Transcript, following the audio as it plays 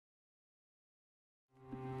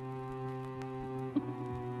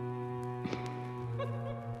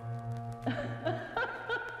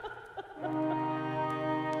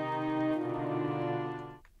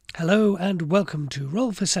Hello and welcome to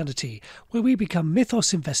Roll for Sanity, where we become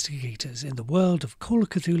mythos investigators in the world of Call of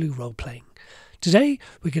Cthulhu role-playing. Today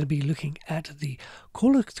we're going to be looking at the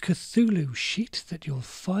Call of Cthulhu sheet that you'll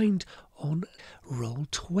find on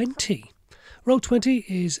Roll20. Roll20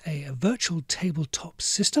 is a virtual tabletop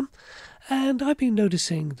system, and I've been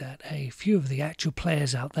noticing that a few of the actual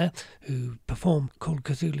players out there who perform Call of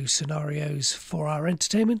Cthulhu scenarios for our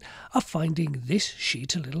entertainment are finding this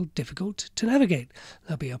sheet a little difficult to navigate.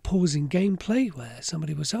 There'll be a pause in gameplay where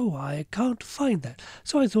somebody will say, "Oh, I can't find that."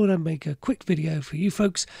 So I thought I'd make a quick video for you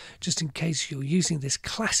folks, just in case you're using this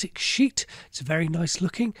classic sheet. It's very nice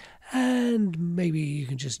looking, and maybe you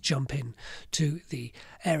can just jump in to the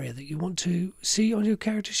area that you want to see on your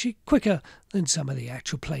character sheet quicker than some of the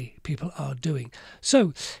actual play people are doing.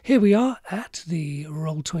 So here we are at the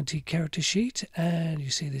Roll20 character sheet, and you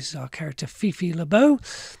see this is our character Fifi LeBeau.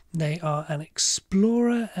 They are an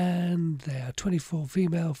explorer and they are 24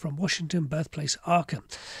 female from Washington, birthplace Arkham.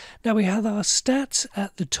 Now we have our stats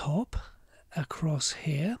at the top across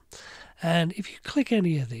here, and if you click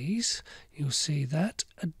any of these you'll see that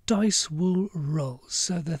a dice will roll.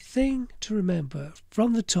 So the thing to remember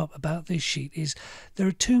from the top about this sheet is there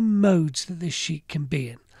are two modes that this sheet can be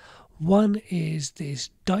in. One is this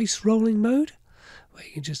dice rolling mode, where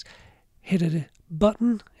you can just hit a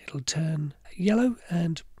button, it'll turn yellow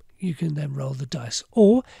and you can then roll the dice.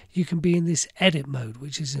 Or you can be in this edit mode,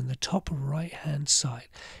 which is in the top right hand side.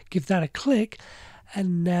 Give that a click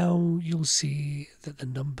and now you'll see that the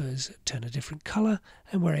numbers turn a different colour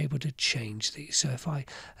and we're able to change these. So if I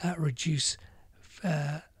reduce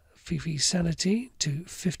Fifi's sanity to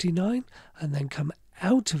 59 and then come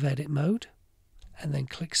out of edit mode and then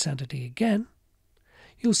click sanity again,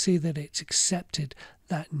 you'll see that it's accepted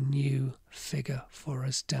that new figure for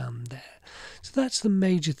us down there. So that's the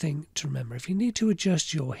major thing to remember. If you need to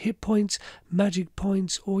adjust your hit points, magic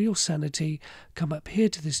points or your sanity, come up here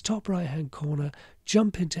to this top right hand corner,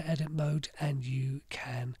 jump into edit mode and you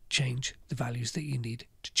can change the values that you need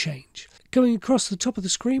to change. Going across the top of the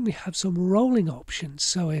screen we have some rolling options.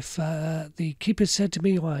 So if the keeper said to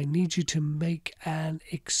me, "Oh, I need you to make an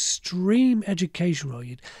extreme education roll,"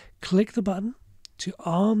 you'd click the button to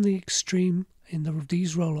arm the extreme in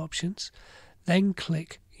these roll options, then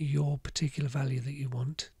click your particular value that you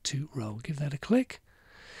want to roll. Give that a click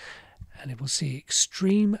and it will see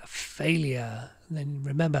extreme failure. And then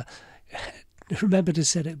remember to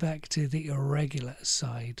set it back to the irregular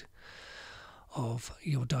side of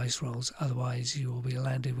your dice rolls, otherwise you will be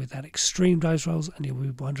landed with that extreme dice rolls and you'll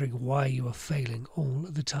be wondering why you are failing all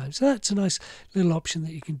the time. So that's a nice little option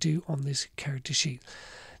that you can do on this character sheet.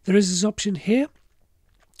 There is this option here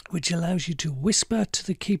which allows you to whisper to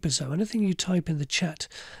the keeper, so anything you type in the chat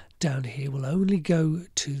down here will only go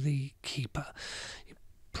to the keeper. You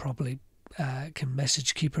probably can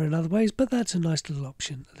message keeper in other ways, but that's a nice little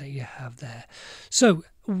option that you have there. So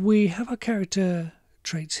we have our character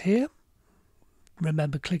traits here.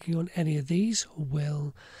 Remember, clicking on any of these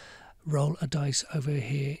will roll a dice over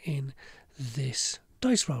here in this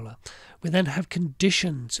dice roller. We then have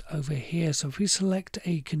conditions over here, so if we select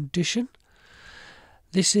a condition,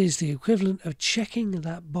 this is the equivalent of checking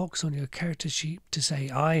that box on your character sheet to say,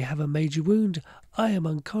 "I have a major wound, I am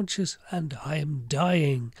unconscious, and I am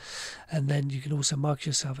dying." And then you can also mark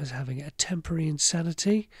yourself as having a temporary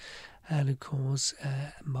insanity, and of course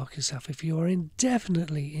mark yourself if you are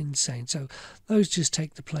indefinitely insane. So those just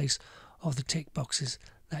take the place of the tick boxes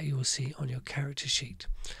that you will see on your character sheet.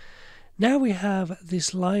 Now we have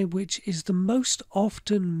this line which is the most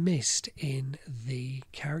often missed in the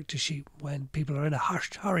character sheet when people are in a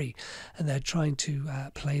hushed hurry and they're trying to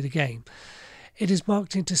play the game. It is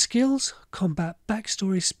marked into skills, combat,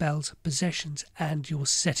 backstory, spells, possessions and your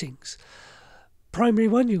settings. Primary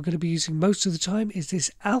one you're going to be using most of the time is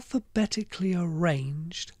this alphabetically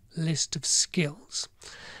arranged list of skills.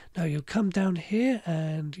 Now you'll come down here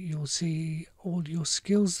and you'll see all your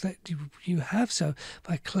skills that you have. So if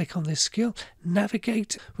I click on this skill,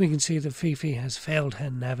 navigate, we can see that Fifi has failed her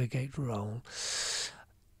navigate roll.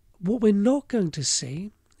 What we're not going to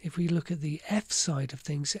see, if we look at the F side of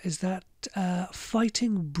things, is that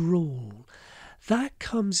fighting brawl. That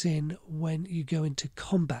comes in when you go into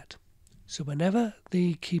combat. So whenever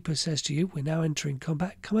the keeper says to you, "We're now entering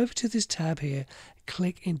combat," come over to this tab here,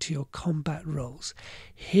 click into your combat rolls.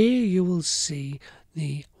 Here you will see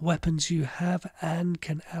the weapons you have and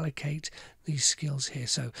can allocate these skills here.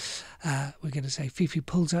 So we're going to say Fifi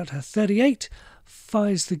pulls out her 38,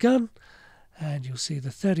 fires the gun, and you'll see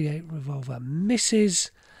the 38 revolver misses,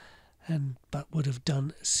 but would have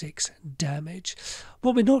done 6 damage.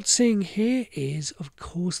 What we're not seeing here is, of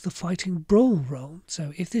course, the fighting brawl roll.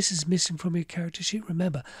 So if this is missing from your character sheet,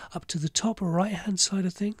 remember, up to the top right hand side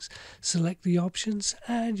of things, select the options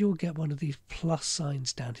and you'll get one of these plus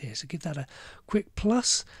signs down here. So give that a quick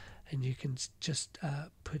plus and you can just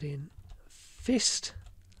put in fist,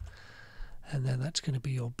 and then that's going to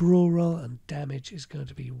be your brawl roll, and damage is going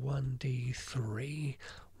to be 1d3,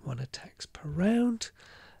 1 attacks per round.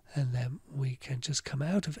 And then we can just come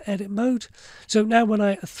out of edit mode. So now when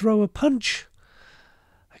I throw a punch,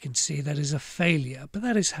 I can see that is a failure. But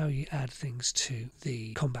that is how you add things to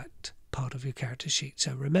the combat part of your character sheet.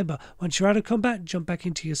 So remember, once you're out of combat, jump back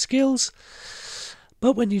into your skills.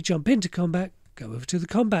 But when you jump into combat, go over to the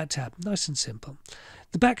combat tab. Nice and simple.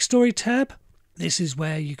 The backstory tab. This is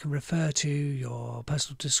where you can refer to your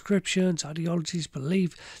personal descriptions, ideologies,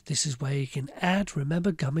 belief. This is where you can add,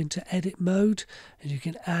 remember, come into edit mode, and you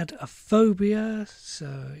can add a phobia.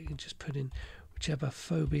 So you can just put in whichever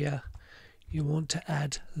phobia you want to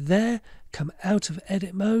add there, come out of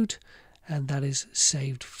edit mode, and that is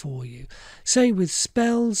saved for you. Same with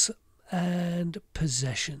spells and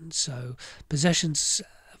possessions. So possessions,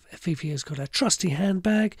 Fifi has got a trusty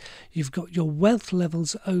handbag. You've got your wealth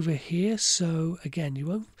levels over here. So again,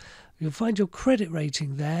 you'll find your credit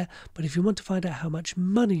rating there. But if you want to find out how much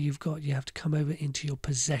money you've got, you have to come over into your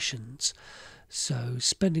possessions. So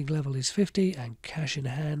spending level is 50 and cash in the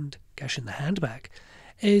handbag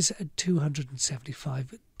is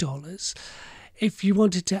 $275. If you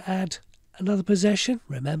wanted to add another possession,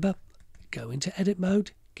 remember, go into edit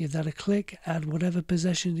mode. Give that a click, add whatever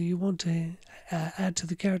possession you want to add to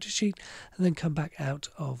the character sheet, and then come back out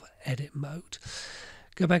of edit mode.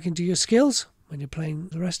 Go back into your skills when you're playing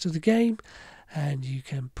the rest of the game, and you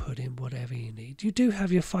can put in whatever you need. You do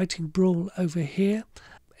have your fighting brawl over here.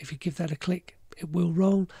 If you give that a click, it will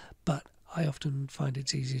roll, but I often find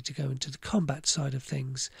it's easier to go into the combat side of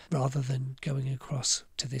things rather than going across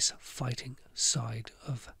to this fighting side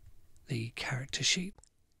of the character sheet.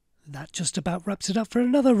 That just about wraps it up for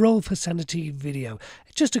another Roll for Sanity video.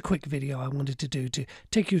 Just a quick video I wanted to do to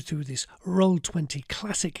take you through this Roll20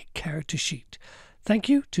 Classic Character Sheet. Thank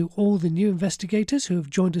you to all the new investigators who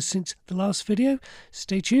have joined us since the last video.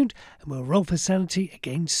 Stay tuned and we'll roll for sanity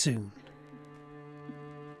again soon.